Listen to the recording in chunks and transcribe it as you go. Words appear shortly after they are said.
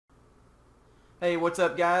Hey, what's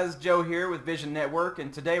up guys? Joe here with Vision Network,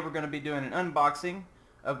 and today we're going to be doing an unboxing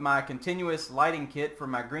of my continuous lighting kit for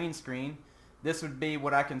my green screen. This would be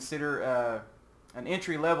what I consider an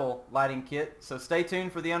entry-level lighting kit, so stay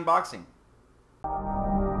tuned for the unboxing.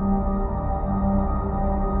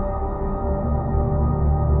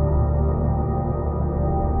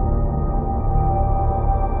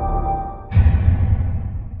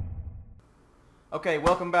 Okay,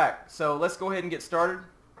 welcome back. So let's go ahead and get started.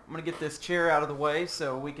 I'm going to get this chair out of the way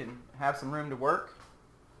so we can have some room to work.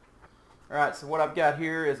 Alright, so what I've got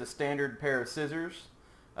here is a standard pair of scissors.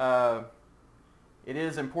 It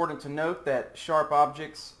is important to note that sharp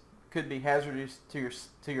objects could be hazardous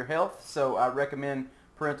to your health, so I recommend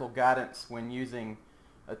parental guidance when using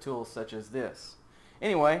a tool such as this.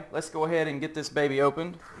 Anyway, let's go ahead and get this baby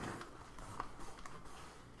opened.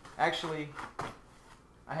 Actually,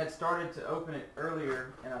 I had started to open it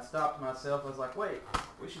earlier and I stopped myself. I was like, wait,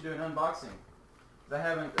 we should do an unboxing. I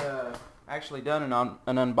haven't actually done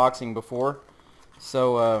an unboxing before.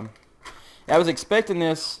 So I was expecting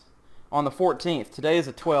this on the 14th. Today is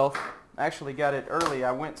the 12th. I actually got it early.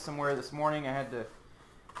 I went somewhere this morning. I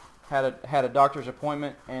had a doctor's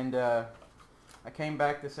appointment, and I came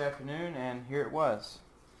back this afternoon and here it was.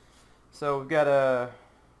 So we've got a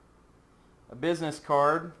business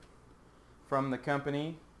card from the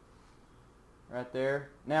company right there.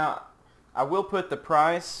 Now I will put the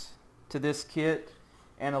price to this kit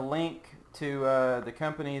and a link to the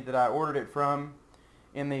company that I ordered it from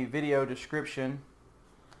in the video description.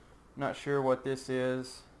 Not sure what this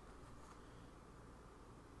is.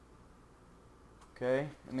 Okay,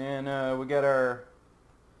 and then we got our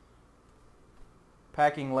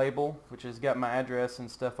packing label, which has got my address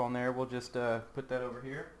and stuff on there. We'll just put that over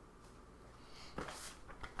here.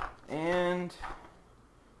 And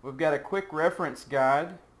we've got a quick reference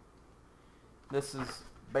guide. This is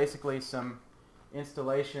basically some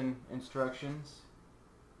installation instructions.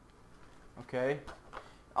 Okay.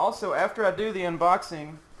 Also, after I do the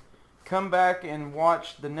unboxing, come back and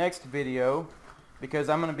watch the next video, because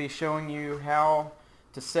I'm going to be showing you how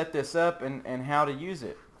to set this up and how to use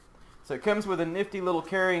it. So it comes with a nifty little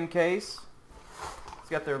carrying case. It's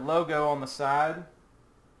got their logo on the side.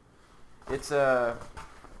 It's a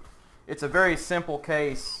very simple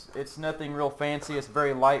case. It's nothing real fancy. It's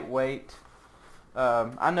very lightweight.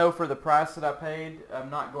 I know for the price that I paid, I'm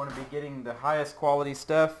not going to be getting the highest quality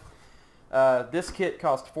stuff. This kit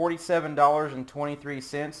cost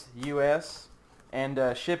 $47.23 US,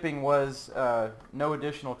 and shipping was no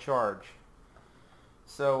additional charge.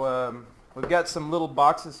 So we've got some little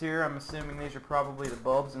boxes here. I'm assuming these are probably the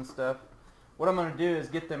bulbs and stuff. What I'm going to do is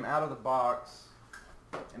get them out of the box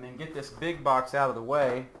and then get this big box out of the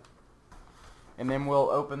way, and then we'll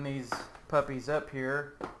open these puppies up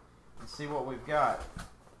here and see what we've got.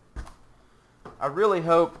 I really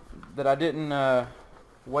hope that I didn't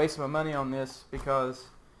waste my money on this, because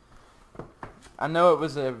I know it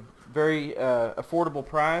was a very affordable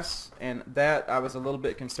price, and that I was a little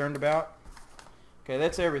bit concerned about. Okay,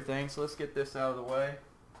 that's everything, so let's get this out of the way.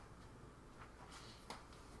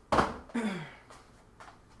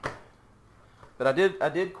 But I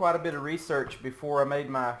did quite a bit of research before I made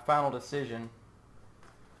my final decision.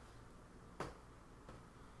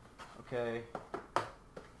 Okay, I'll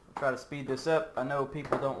try to speed this up. I know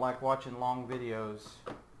people don't like watching long videos.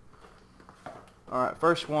 Alright,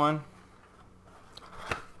 first one.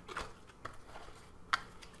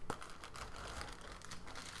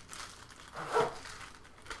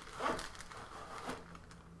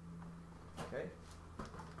 Okay.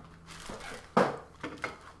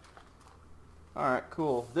 Alright,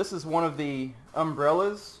 cool. This is one of the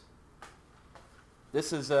umbrellas.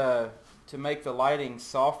 This is to make the lighting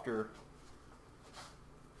softer.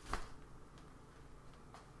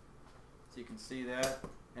 So you can see that,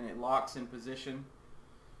 and it locks in position.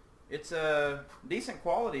 It's a decent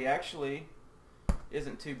quality, actually.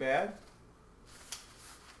 Isn't too bad.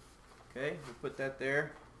 Okay, we'll put that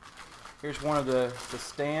there. Here's one of the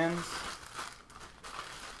stands.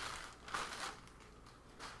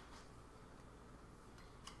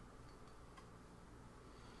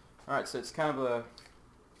 Alright, so it's kind of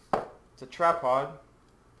it's a tripod.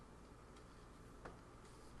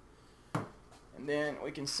 And then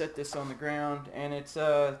we can set this on the ground, and it's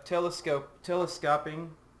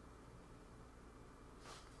telescoping.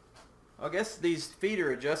 I guess these feet are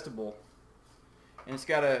adjustable, and it's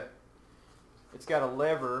got a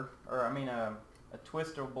lever, or I mean a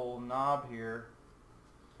twistable knob here,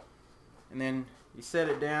 and then you set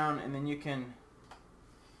it down, and then you can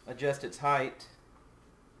adjust its height.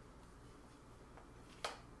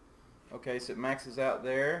 Okay, so it maxes out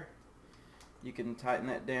there. You can tighten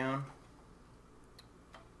that down.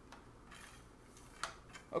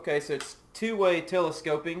 Okay, so it's two-way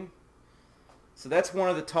telescoping. So that's one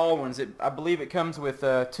of the tall ones. I believe it comes with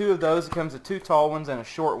two of those. It comes with two tall ones and a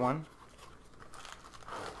short one.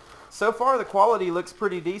 So far the quality looks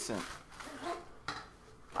pretty decent.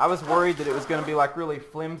 I was worried that it was going to be like really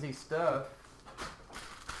flimsy stuff.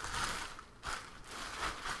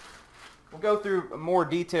 We'll go through more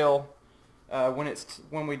detail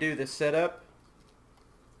when we do this setup.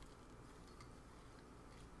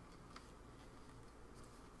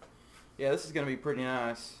 Yeah, this is going to be pretty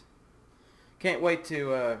nice. Can't wait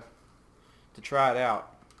to try it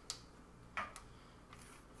out.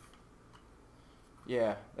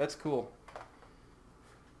 Yeah, that's cool.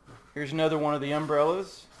 Here's another one of the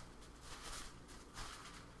umbrellas.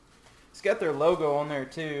 It's got their logo on there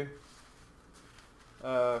too.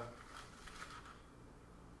 It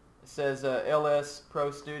says LS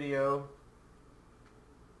Pro Studio.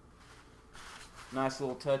 Nice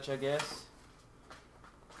little touch, I guess.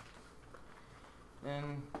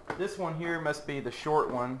 And this one here must be the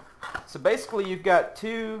short one. So basically you've got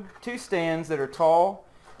two stands that are tall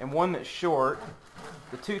and one that's short.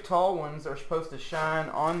 The two tall ones are supposed to shine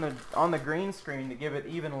on the green screen to give it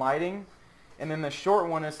even lighting, and then the short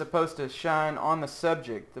one is supposed to shine on the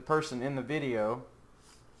subject, the person in the video,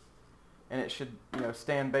 and it should, you know,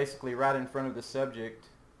 stand basically right in front of the subject.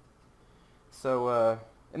 So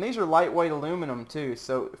and these are lightweight aluminum too,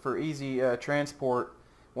 so for easy transport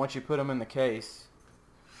once you put them in the case.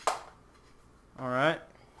 Alright,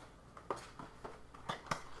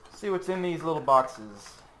 see what's in these little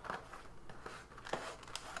boxes.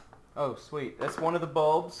 Oh sweet, that's one of the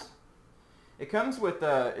bulbs. It comes with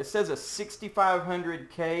it says a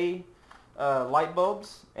 6500K light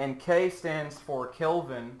bulbs, and K stands for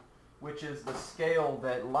Kelvin, which is the scale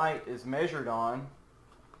that light is measured on.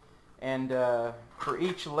 And for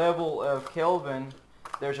each level of Kelvin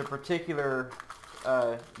there's a particular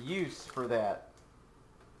use for that.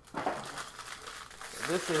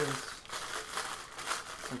 This is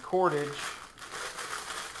some cordage.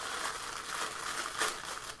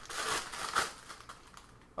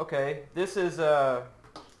 Okay, this is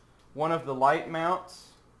one of the light mounts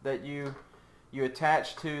that you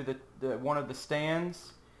attach to the one of the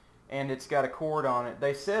stands, and it's got a cord on it.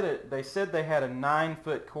 They said they had a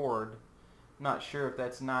 9-foot cord. Not sure if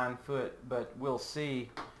that's 9 foot, but we'll see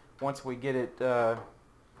once we get it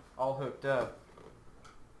all hooked up.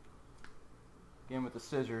 Again with the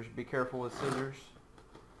scissors. Be careful with scissors.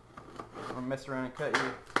 Don't mess around and cut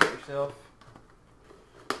yourself.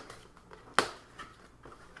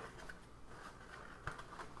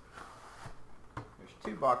 There's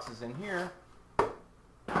two boxes in here.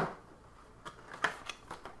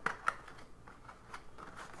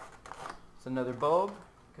 It's another bulb,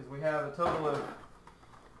 because we have a total of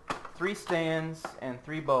 3 stands and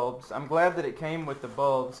 3 bulbs. I'm glad that it came with the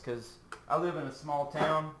bulbs, because I live in a small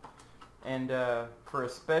town, and for a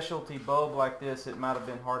specialty bulb like this it might have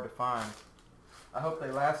been hard to find. I hope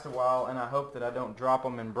they last a while, and I hope that I don't drop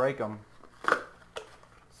them and break them.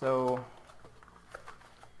 So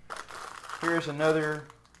here's another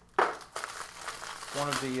one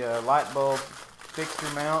of the light bulb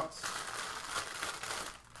fixture mounts.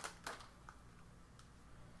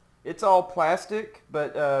 It's all plastic,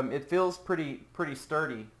 but it feels pretty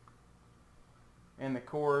sturdy, and the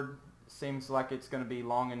cord seems like it's going to be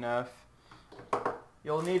long enough.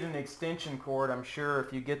 You'll need an extension cord, I'm sure,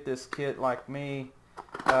 if you get this kit like me,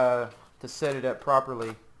 to set it up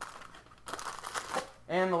properly.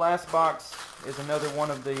 And the last box is another one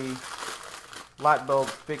of the light bulb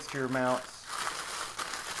fixture mounts.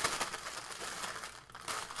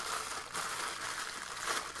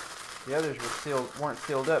 The others weren't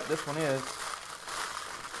sealed up. This one is.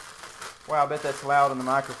 Wow, I bet that's loud on the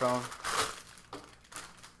microphone.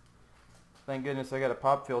 Thank goodness I got a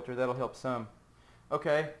pop filter. That'll help some.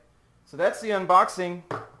 Okay, so that's the unboxing.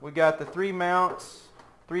 We got the 3 mounts,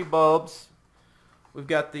 3 bulbs. We've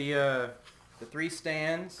got the 3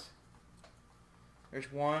 stands. There's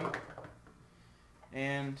one,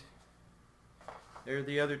 and there are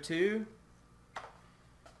the other 2,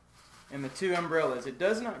 and the 2 umbrellas. It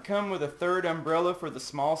does not come with a 3rd umbrella for the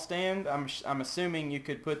small stand. I'm assuming you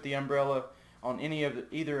could put the umbrella on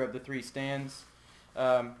either of the 3 stands,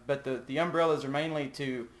 but the umbrellas are mainly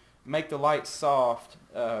to make the light soft,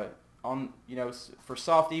 for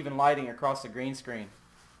soft, even lighting across the green screen.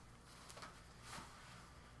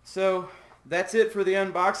 So that's it for the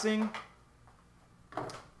unboxing.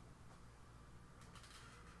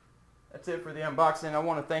 That's it for the unboxing. I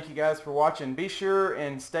want to thank you guys for watching. Be sure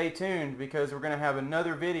and stay tuned, because we're going to have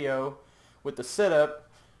another video with the setup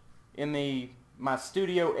in the my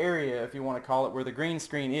studio area, if you want to call it, where the green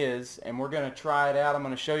screen is, and we're going to try it out. I'm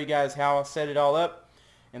going to show you guys how I set it all up,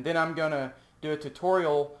 and then I'm going to do a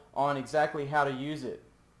tutorial on exactly how to use it.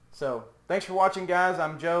 So thanks for watching, guys.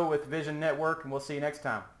 I'm Joe with Vision Network, and we'll see you next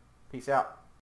time. Peace out.